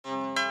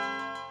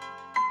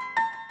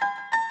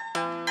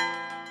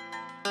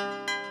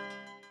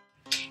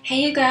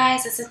Hey you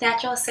guys, this is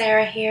Natural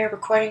Sarah here,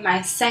 recording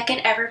my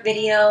second ever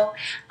video.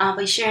 I'll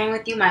be sharing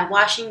with you my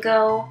wash and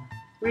go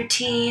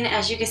routine.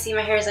 As you can see,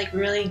 my hair is like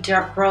really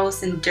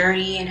gross and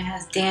dirty, and it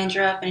has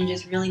dandruff, and it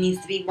just really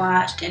needs to be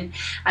washed. And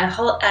I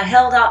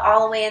held out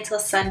all the way until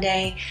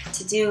Sunday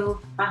to do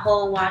my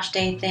whole wash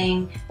day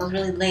thing. I was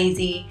really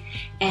lazy.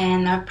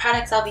 And the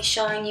products I'll be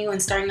showing you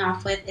and starting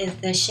off with is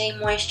the Shea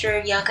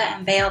Moisture Yucca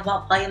and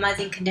Baobab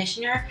Volumizing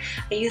Conditioner.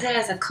 I use it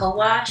as a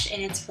co-wash,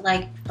 and it's for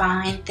like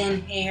fine,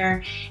 thin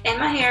hair. And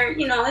my hair,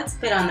 you know, it's a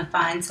bit on the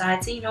fine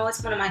side, so you know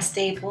it's one of my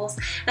staples.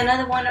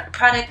 Another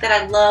product that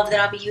I love that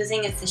I'll be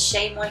using is the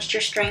Shea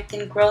Moisture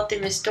Strengthen, Growth,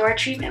 and Restore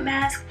Treatment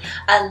Mask.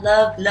 I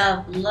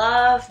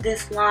love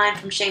this line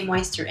from Shea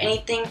Moisture.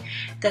 Anything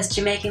that's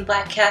Jamaican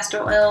black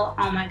castor oil,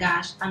 oh my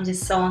gosh, I'm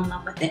just so in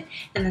love with it.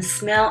 And the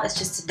smell is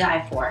just to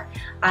die for.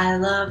 I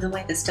love the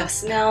way this stuff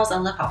smells. I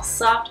love how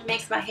soft it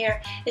makes my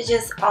hair. It's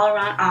just all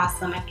around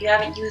awesome. If you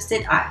haven't used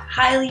it, I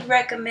highly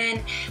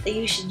recommend that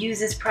you should use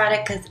this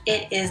product because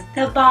it is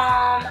the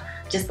bomb.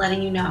 Just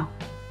letting you know.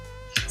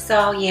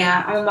 So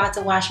yeah, I'm about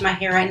to wash my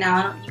hair right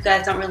now. You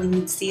guys don't really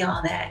need to see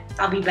all that.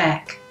 I'll be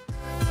back.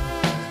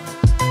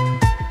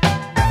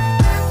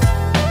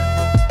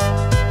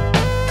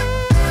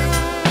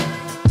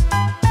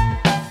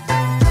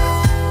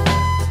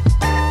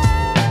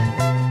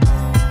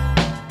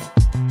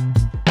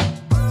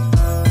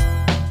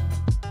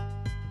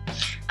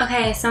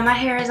 Okay, so my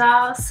hair is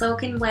all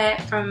soaking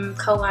wet from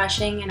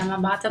co-washing, and I'm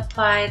about to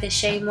apply the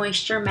Shea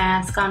Moisture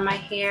Mask on my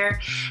hair.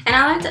 And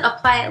I like to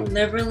apply it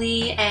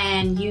liberally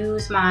and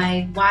use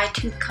my wide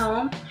tooth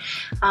comb.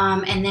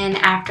 And then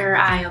after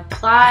I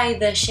apply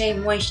the Shea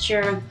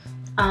Moisture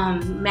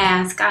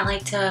mask, I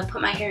like to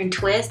put my hair in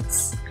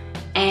twists.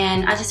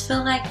 And I just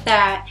feel like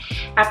that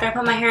after I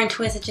put my hair in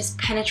twists, it just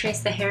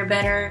penetrates the hair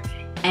better,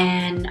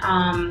 and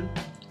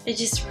it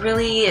just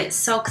really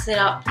soaks it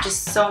up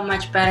just so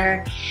much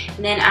better.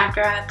 And then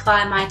after I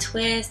apply my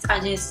twist, I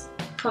just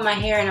put my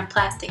hair in a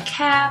plastic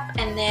cap,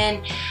 and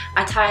then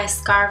I tie a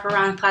scarf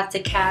around the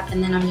plastic cap,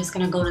 and then I'm just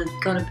gonna go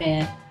to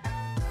bed.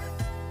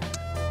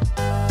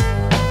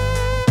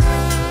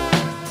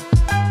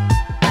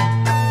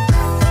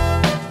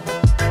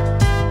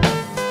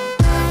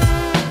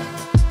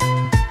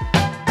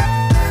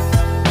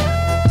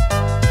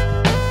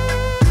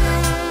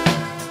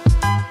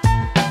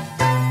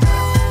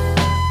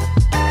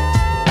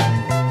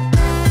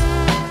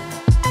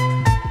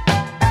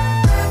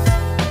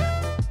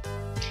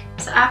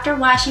 After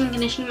washing and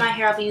conditioning my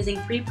hair, I'll be using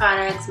 3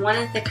 products. One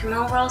is the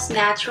Camille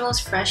Naturals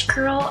Fresh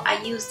Curl.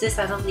 I use this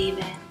as a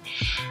leave-in.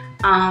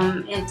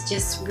 It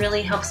just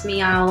really helps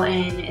me out,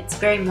 and it's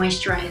very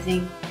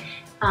moisturizing.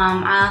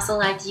 I also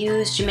like to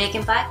use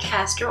Jamaican black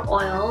castor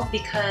oil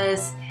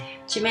because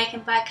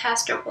Jamaican black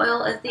castor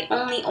oil is the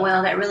only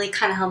oil that really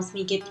kind of helps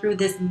me get through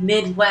this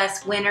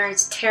Midwest winter.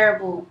 It's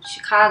terrible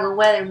Chicago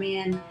weather,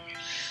 man.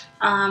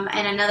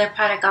 And another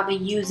product I'll be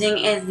using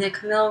is the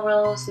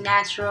Camille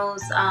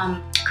Naturals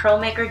Curl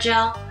Maker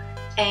Gel,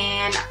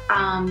 and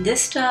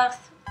this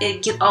stuff,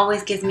 it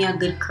always gives me a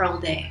good curl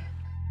day.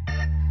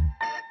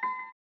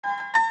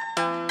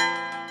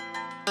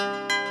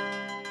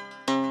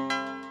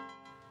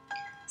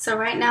 So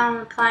right now I'm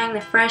applying the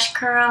Fresh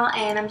Curl,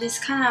 and I'm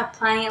just kind of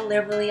applying it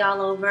liberally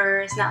all over.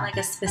 It's not like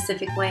a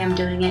specific way I'm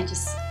doing it,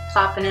 just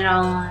plopping it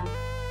all on.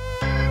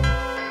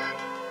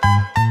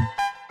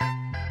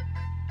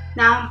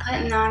 Now I'm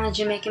putting on a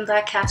Jamaican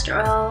black castor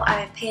oil.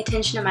 I pay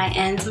attention to my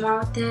ends more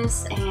with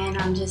this, and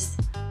I'm just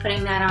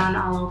putting that on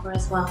all over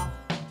as well.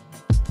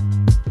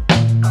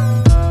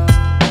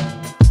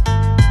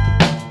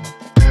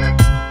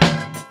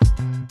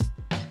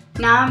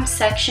 Now I'm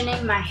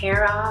sectioning my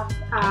hair off,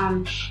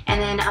 and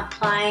then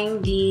applying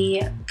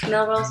the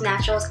Camille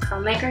Naturals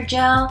Curl Maker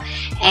Gel.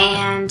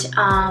 And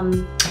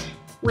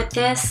with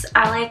this,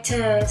 I like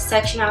to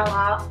section it all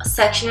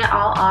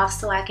off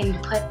so I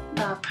can put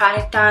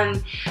product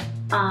on.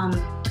 I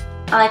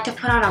like to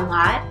put on a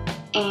lot,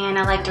 and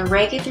I like to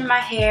rake it through my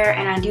hair,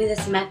 and I do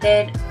this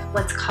method,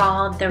 what's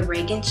called the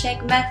rake and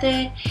shake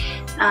method,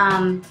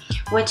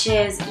 which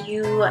is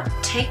you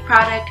take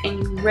product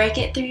and you rake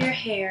it through your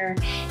hair,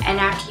 and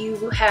after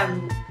you have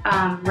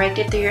raked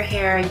it through your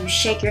hair, you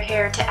shake your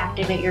hair to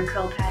activate your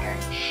curl pattern.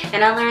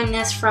 And I learned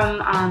this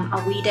from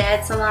a Wee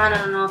Dad salon. I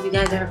don't know if you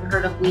guys have ever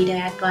heard of Wee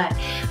Dad, but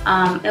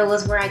it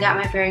was where I got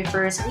my very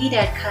first Wee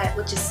Dad cut,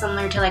 which is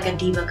similar to like a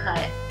diva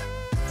cut.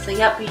 So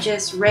yep, you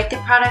just rake the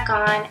product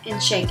on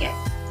and shake it.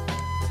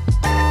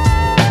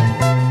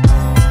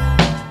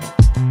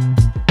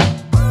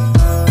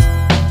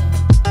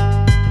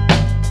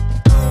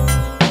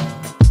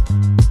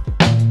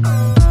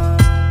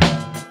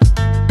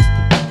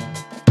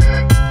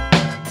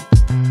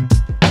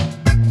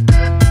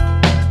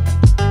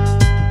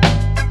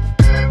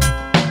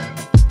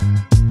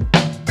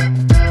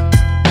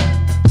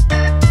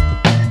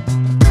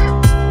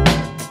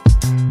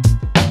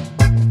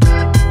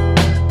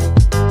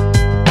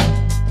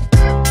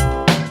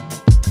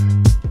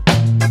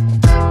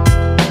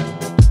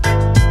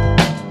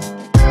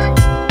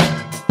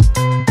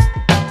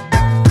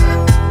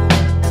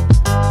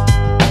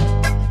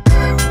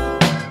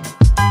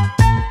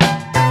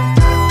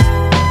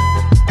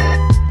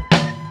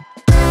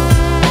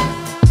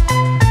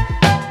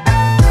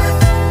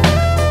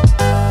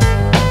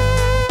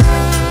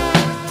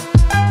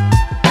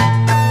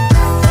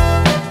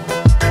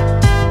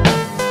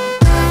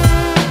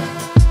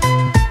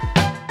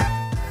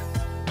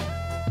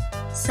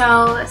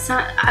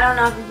 I don't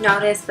know if you've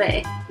noticed,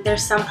 but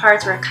there's some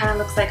parts where it kind of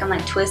looks like I'm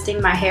like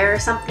twisting my hair or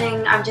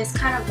something. I'm just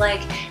kind of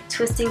like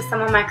twisting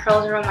some of my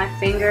curls around my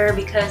finger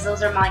because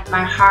those are like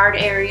my hard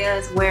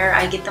areas where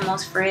I get the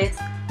most frizz.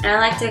 And I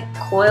like to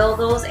coil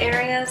those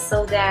areas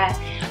so that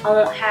I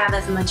won't have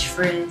as much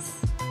frizz.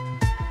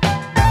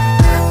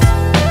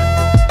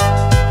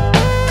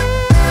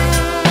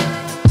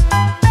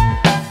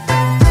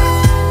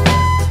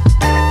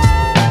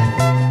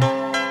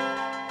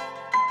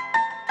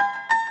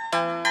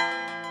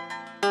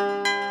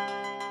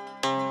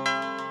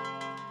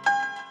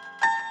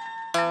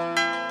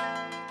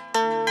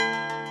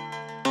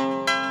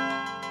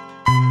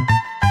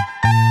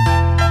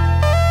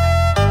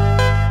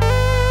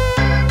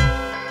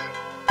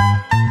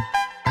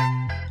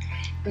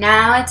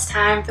 Now it's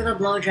time for the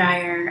blow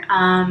dryer.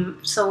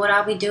 So what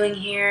I'll be doing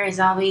here is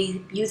I'll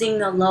be using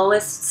the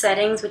lowest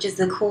settings, which is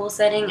the cool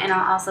setting, and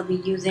I'll also be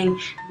using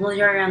the blow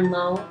dryer on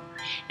low.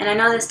 And I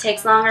know this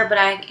takes longer, but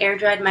I air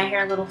dried my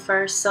hair a little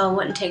first, so it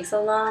wouldn't take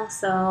so long.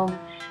 So,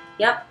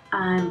 yep,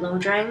 I'm blow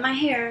drying my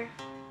hair.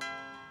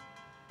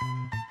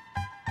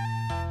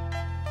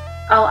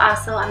 Oh,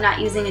 also, I'm not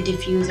using a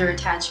diffuser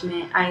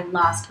attachment. I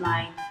lost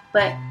mine,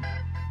 but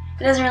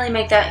it doesn't really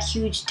make that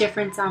huge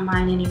difference on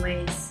mine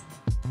anyways.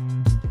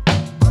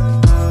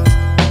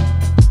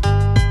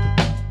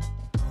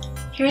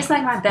 Here's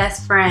like my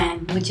best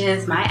friend, which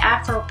is my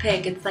Afro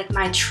pick. It's like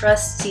my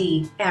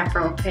trusty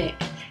Afro pick.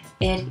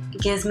 It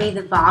gives me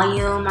the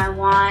volume I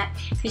want.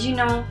 Because you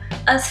know,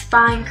 us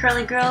fine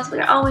curly girls,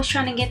 we're always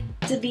trying to get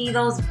to be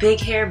those big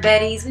hair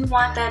Bettys. We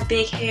want that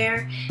big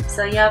hair.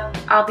 So yep,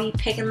 I'll be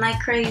picking like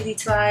crazy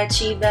till I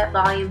achieve that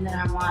volume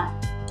that I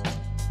want.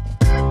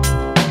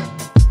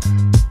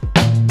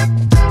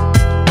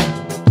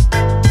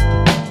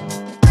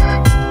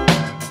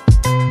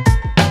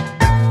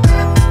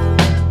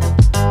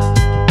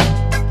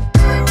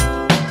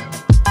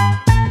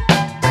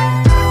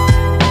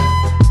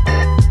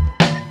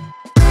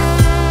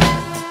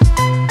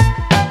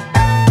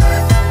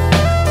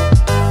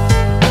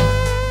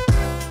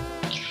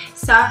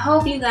 So I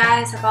hope you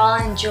guys have all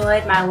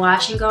enjoyed my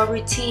wash and go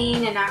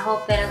routine, and I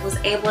hope that it was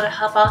able to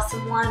help out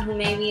someone who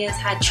maybe has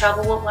had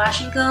trouble with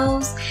wash and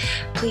goes.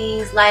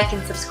 Please like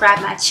and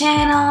subscribe my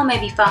channel,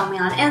 maybe follow me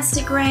on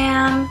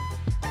Instagram.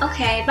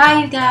 Okay,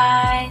 bye you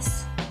guys.